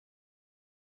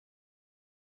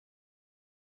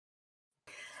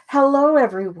Hello,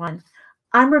 everyone.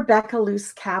 I'm Rebecca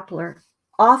Luce-Kapler,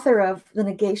 author of The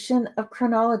Negation of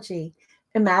Chronology,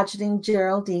 Imagining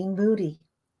Geraldine Moodie.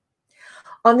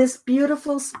 On this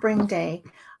beautiful spring day,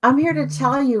 I'm here to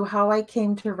tell you how I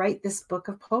came to write this book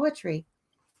of poetry.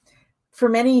 For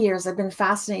many years, I've been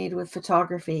fascinated with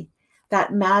photography,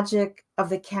 that magic of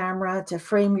the camera to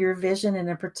frame your vision in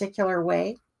a particular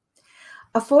way.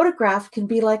 A photograph can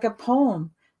be like a poem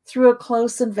through a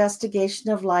close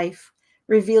investigation of life,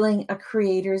 revealing a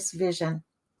creator's vision.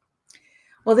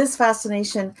 Well, this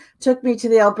fascination took me to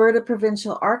the Alberta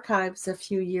Provincial Archives a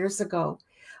few years ago,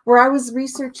 where I was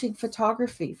researching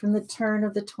photography from the turn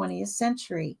of the 20th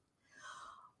century.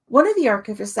 One of the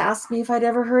archivists asked me if I'd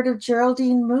ever heard of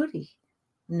Geraldine Moodie.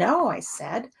 No, I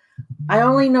said. I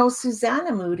only know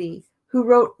Susanna Moodie, who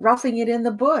wrote Roughing It in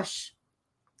the Bush.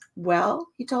 Well,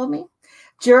 he told me,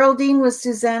 Geraldine was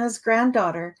Susanna's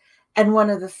granddaughter and one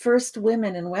of the first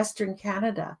women in Western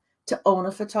Canada to own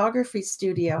a photography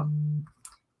studio.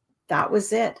 That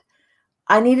was it.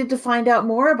 I needed to find out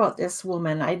more about this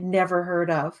woman I'd never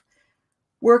heard of.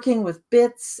 Working with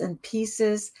bits and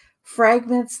pieces,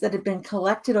 fragments that had been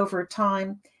collected over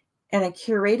time, and a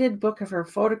curated book of her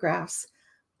photographs,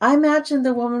 I imagined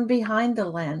the woman behind the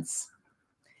lens.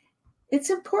 It's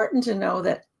important to know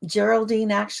that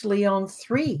Geraldine actually owned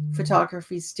 3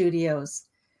 photography studios,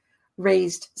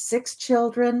 raised 6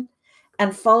 children,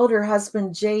 and followed her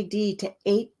husband JD to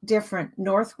 8 different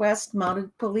Northwest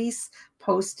Mounted Police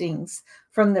postings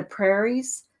from the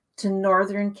prairies to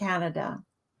northern Canada.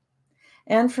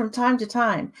 And from time to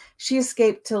time, she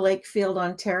escaped to Lakefield,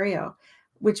 Ontario,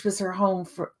 which was home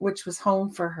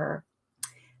for her.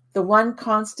 The one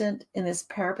constant in this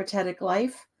peripatetic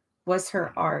life was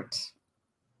her art.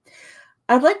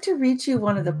 I'd like to read you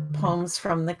one of the poems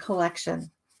from the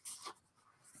collection.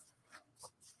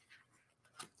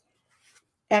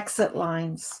 Exit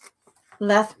lines.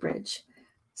 Lethbridge,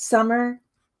 summer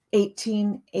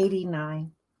 1889.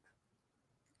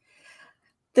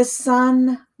 The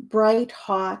sun, bright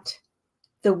hot,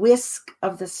 the whisk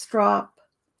of the strop,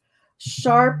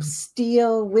 sharp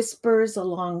steel whispers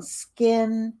along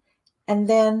skin, and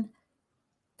then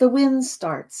the wind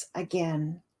starts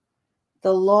again.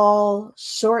 The lull,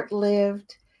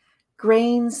 short-lived,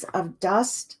 grains of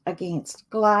dust against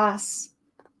glass,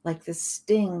 like the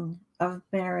sting of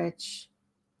marriage.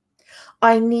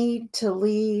 I need to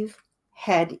leave,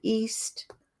 head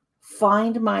east,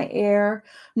 find my air,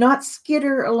 not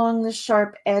skitter along the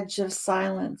sharp edge of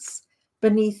silence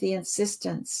beneath the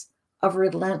insistence of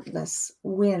relentless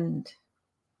wind.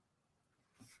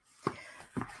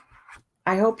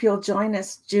 I hope you'll join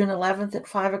us June 11th at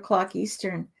 5 o'clock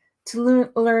Eastern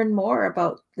to learn more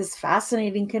about this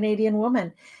fascinating Canadian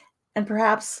woman and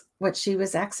perhaps what she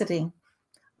was exiting.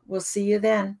 We'll see you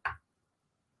then.